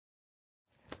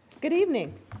Good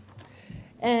evening,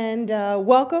 and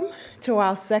welcome to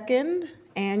our second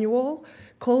annual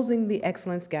Closing the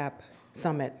Excellence Gap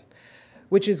Summit,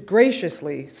 which is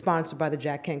graciously sponsored by the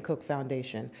Jack Kent Cooke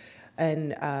Foundation.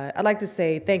 And I'd like to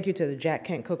say thank you to the Jack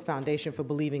Kent Cooke Foundation for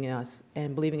believing in us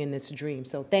and believing in this dream.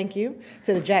 So thank you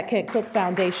to the Jack Kent Cooke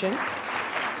Foundation.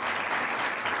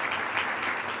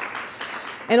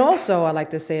 And also, I'd like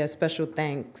to say a special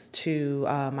thanks to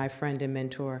my friend and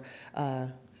mentor,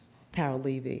 Harold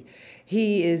Levy.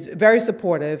 He is very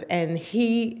supportive, and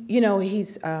he'll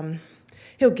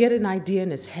get an idea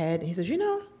in his head, and he says, you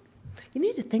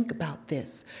need to think about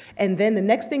this. And then the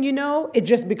next thing you know, it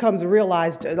just becomes a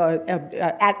realized,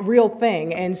 real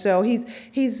thing. And so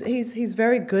he's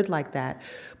very good like that.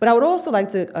 But I would also like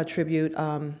to attribute,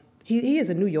 he is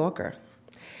a New Yorker.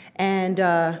 And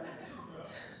the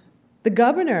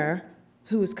governor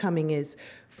who is coming is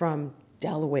from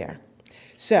Delaware.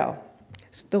 So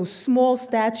those small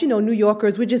stats, New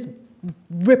Yorkers, we just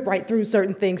rip right through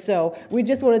certain things. So we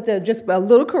just wanted to, just a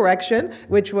little correction,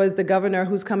 which was the governor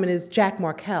who's coming is Jack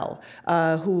Markell,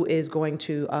 who is going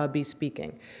to be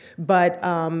speaking. But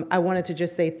I wanted to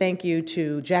just say thank you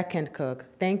to Jack Kent Cooke,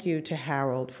 thank you to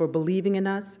Harold for believing in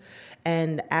us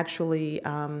and actually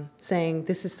saying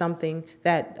this is something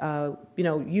that,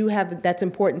 you have, that's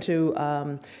important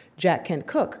to Jack Kent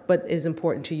Cooke, but is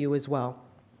important to you as well.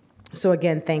 So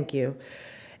again, thank you.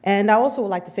 And I also would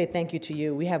like to say thank you to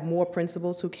you. We have more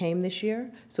principals who came this year,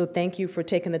 so thank you for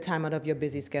taking the time out of your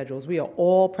busy schedules. We are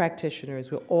all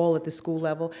practitioners. We're all at the school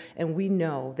level, and we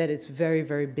know that it's very,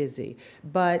 very busy.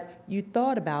 But you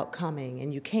thought about coming,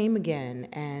 and you came again,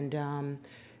 and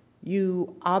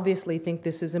you obviously think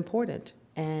this is important.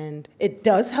 And it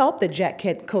does help that Jack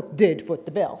Kent Cooke did foot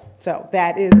the bill. So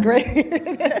that is great.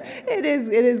 It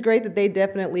is great that they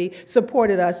definitely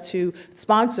supported us to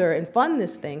sponsor and fund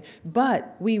this thing.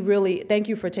 But we really thank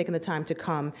you for taking the time to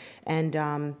come and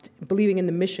believing in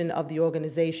the mission of the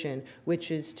organization, which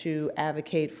is to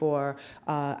advocate for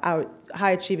our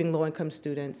high-achieving low-income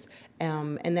students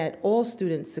and that all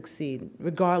students succeed,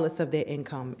 regardless of their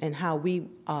income, and how we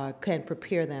can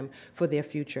prepare them for their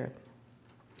future.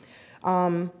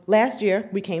 Last year,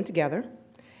 we came together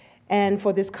and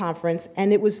for this conference,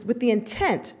 and it was with the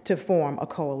intent to form a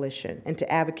coalition and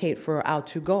to advocate for our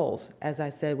two goals, as I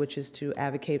said, which is to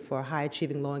advocate for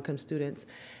high-achieving low-income students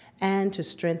and to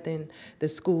strengthen the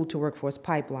school-to-workforce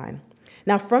pipeline.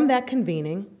 Now, from that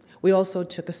convening, we also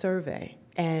took a survey,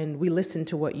 and we listened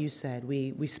to what you said.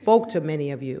 We spoke to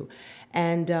many of you,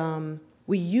 and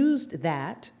we used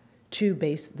that to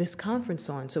base this conference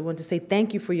on. So I want to say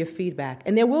thank you for your feedback.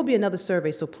 And there will be another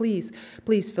survey, so please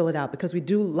fill it out because we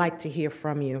do like to hear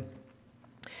from you.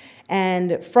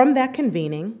 And from that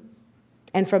convening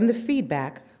and from the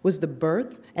feedback was the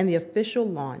birth and the official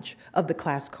launch of the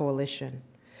Class Coalition,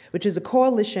 which is a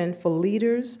coalition for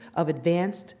leaders of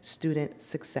advanced student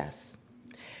success.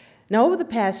 Now, over the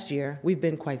past year, we've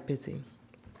been quite busy.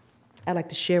 I'd like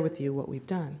to share with you what we've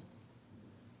done.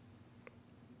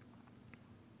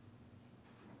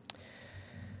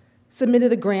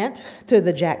 Submitted a grant to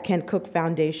the Jack Kent Cooke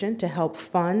Foundation to help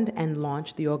fund and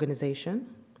launch the organization.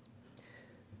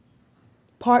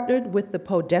 Partnered with the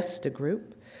Podesta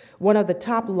Group, one of the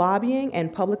top lobbying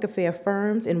and public affairs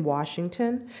firms in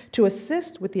Washington, to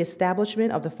assist with the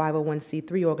establishment of the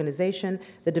 501c3 organization,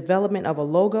 the development of a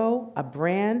logo, a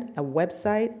brand, a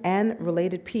website, and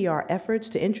related PR efforts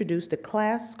to introduce the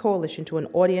Class Coalition to an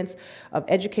audience of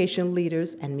education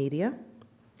leaders and media.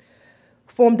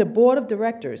 Formed a board of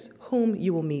directors, whom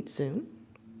you will meet soon.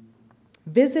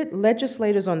 Visit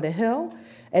legislators on the Hill,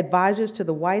 advisors to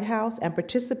the White House, and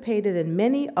participated in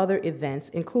many other events,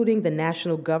 including the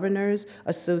National Governors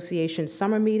Association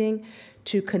Summer Meeting,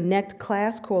 to connect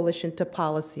Class Coalition to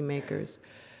policymakers.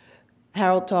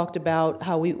 Harold talked about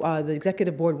how the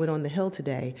executive board went on the Hill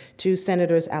today to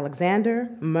Senators Alexander,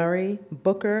 Murray,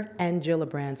 Booker, and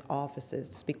Gillibrand's offices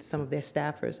to speak to some of their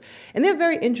staffers. And they're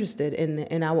very interested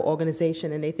in our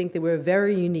organization, and they think that we're a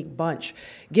very unique bunch,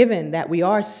 given that we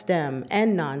are STEM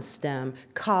and non-STEM,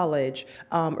 college,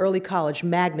 early college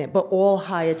magnet, but all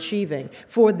high achieving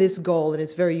for this goal. And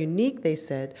it's very unique, they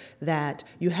said, that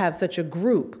you have such a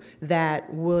group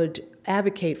that would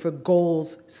advocate for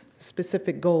goals,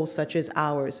 specific goals such as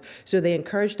ours. So they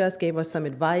encouraged us, gave us some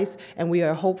advice, and we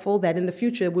are hopeful that in the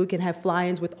future we can have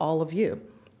fly-ins with all of you.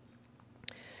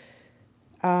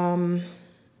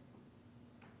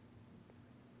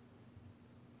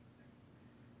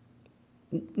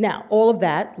 Now, all of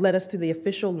that led us to the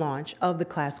official launch of the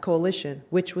Class Coalition,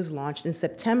 which was launched in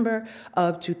September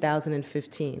of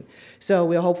 2015. So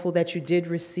we're hopeful that you did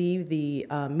receive the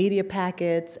media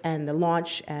packets and the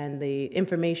launch and the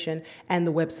information and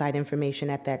the website information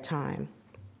at that time.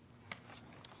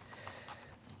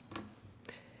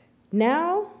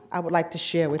 Now, I would like to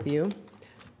share with you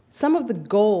some of the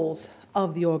goals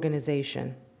of the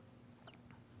organization.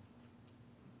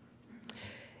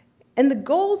 And the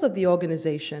goals of the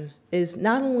organization is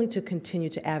not only to continue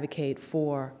to advocate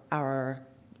for our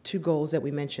two goals that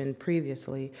we mentioned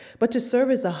previously, but to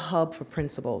serve as a hub for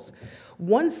principals.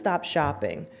 One-stop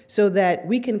shopping, so that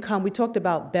we can come, we talked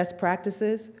about best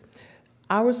practices.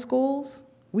 Our schools,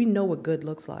 we know what good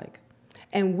looks like.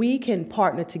 And we can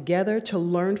partner together to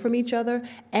learn from each other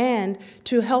and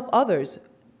to help others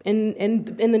in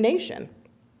the nation.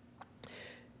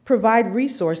 Provide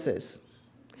resources.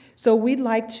 So we'd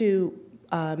like to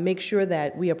make sure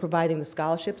that we are providing the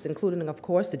scholarships, including, of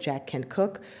course, the Jack Kent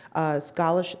Cooke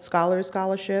Scholarship,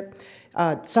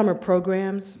 summer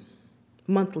programs,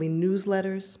 monthly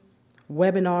newsletters,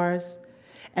 webinars,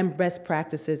 and best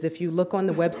practices. If you look on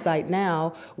the website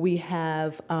now, we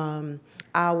have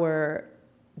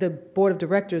the board of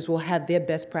directors will have their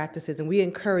best practices, and we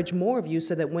encourage more of you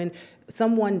so that when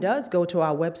someone does go to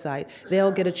our website,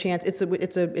 they'll get a chance.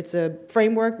 It's a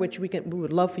framework which we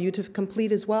would love for you to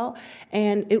complete as well,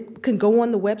 and it can go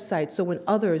on the website so when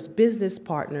others, business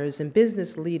partners and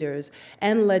business leaders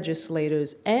and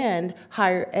legislators and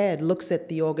higher ed looks at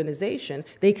the organization,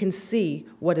 they can see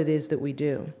what it is that we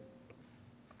do.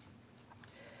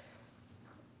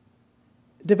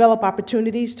 Develop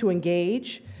opportunities to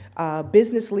engage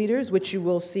business leaders, which you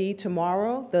will see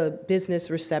tomorrow, the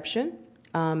business reception.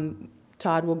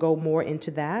 Todd will go more into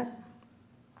that.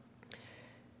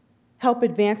 Help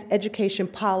advance education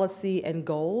policy and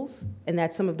goals, and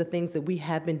that's some of the things that we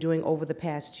have been doing over the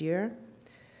past year.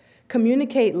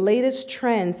 Communicate latest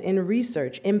trends in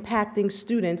research impacting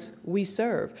students we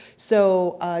serve.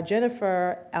 So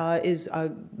Jennifer is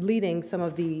leading some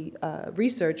of the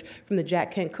research from the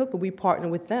Jack Kent Cooke, but we partner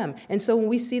with them. And so when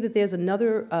we see that there's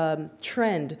another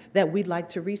trend that we'd like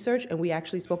to research, and we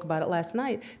actually spoke about it last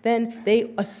night, then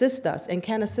they assist us and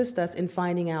can assist us in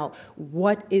finding out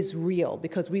what is real,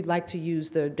 because we'd like to use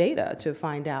the data to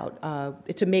find out,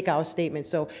 to make our statement.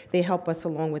 So they help us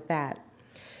along with that.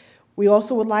 We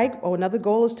also would like, or another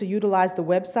goal is to utilize the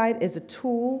website as a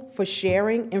tool for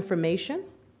sharing information,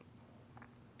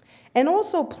 and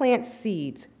also plant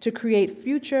seeds to create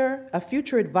a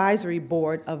future advisory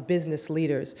board of business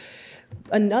leaders.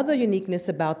 Another uniqueness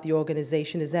about the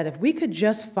organization is that if we could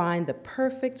just find the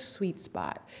perfect sweet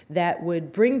spot that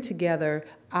would bring together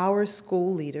our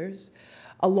school leaders,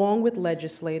 along with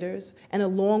legislators and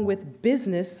along with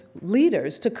business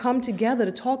leaders to come together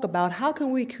to talk about how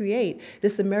can we create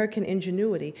this American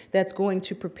ingenuity that's going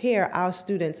to prepare our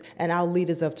students and our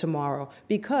leaders of tomorrow.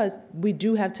 Because we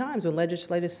do have times when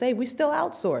legislators say we still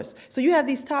outsource. So you have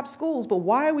these top schools, but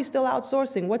why are we still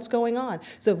outsourcing? What's going on?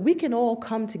 So if we can all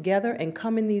come together and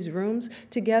come in these rooms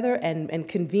together and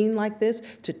convene like this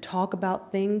to talk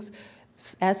about things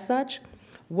as such,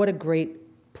 what a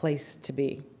great place to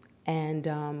be.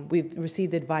 And we've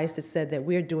received advice that said that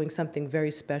we're doing something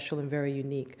very special and very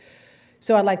unique.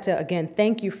 So I'd like to, again,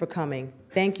 thank you for coming.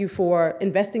 Thank you for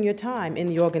investing your time in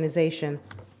the organization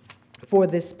for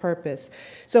this purpose.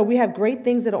 So we have great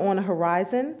things that are on the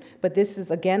horizon, but this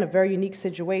is, again, a very unique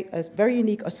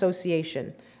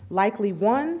association, likely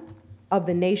one of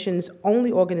the nation's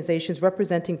only organizations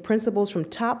representing principals from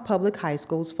top public high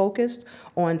schools focused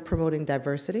on promoting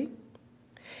diversity,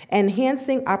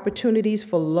 enhancing opportunities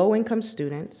for low-income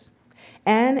students,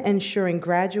 and ensuring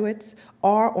graduates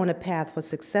are on a path for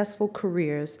successful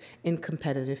careers in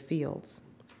competitive fields.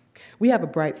 We have a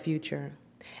bright future,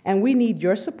 and we need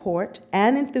your support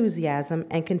and enthusiasm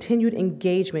and continued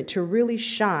engagement to really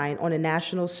shine on a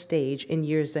national stage in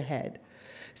years ahead.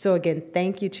 So again,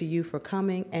 thank you to you for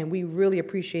coming, and we really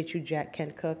appreciate you, Jack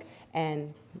Kent Cooke,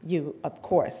 and you, of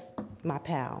course, my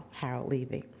pal, Harold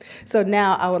Levy. So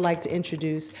now I would like to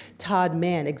introduce Todd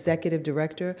Mann, Executive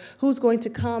Director, who's going to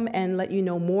come and let you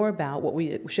know more about what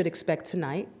we should expect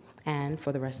tonight and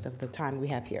for the rest of the time we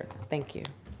have here. Thank you.